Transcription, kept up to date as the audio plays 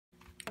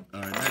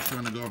Next,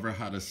 I'm going to go over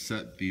how to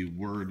set the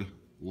word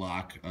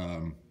lock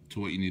to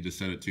what you need to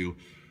set it to.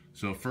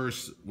 So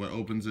first, what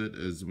opens it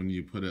is when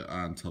you put it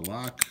on to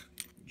lock,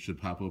 it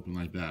should pop open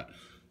like that.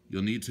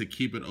 You'll need to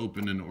keep it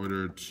open in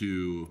order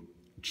to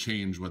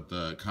change what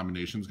the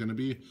combination is going to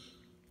be.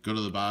 Go to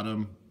the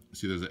bottom,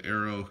 see there's an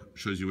arrow,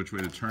 shows you which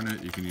way to turn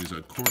it. You can use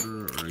a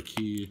quarter or a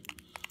key.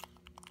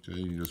 Okay,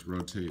 you just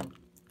rotate.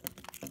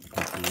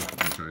 Let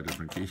me try a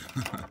different key.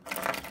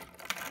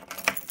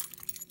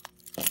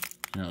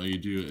 Now all you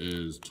do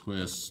is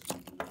twist.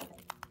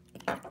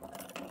 There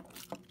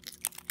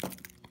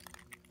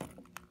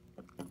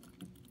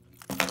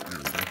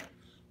we go.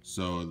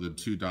 So the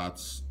two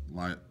dots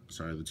line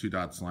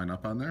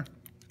up on there.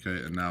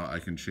 Okay, and now I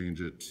can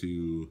change it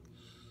to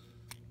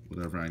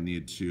whatever I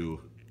need to.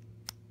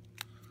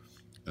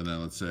 And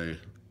then let's say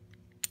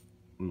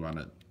we want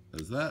it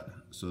as that.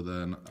 So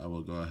then I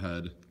will go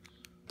ahead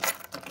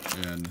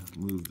and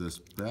move this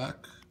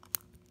back.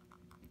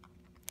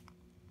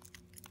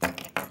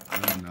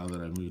 And now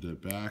that I moved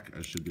it back,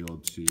 I should be able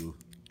to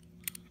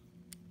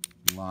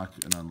lock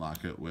and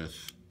unlock it with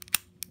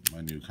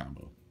my new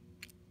combo.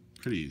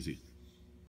 Pretty easy.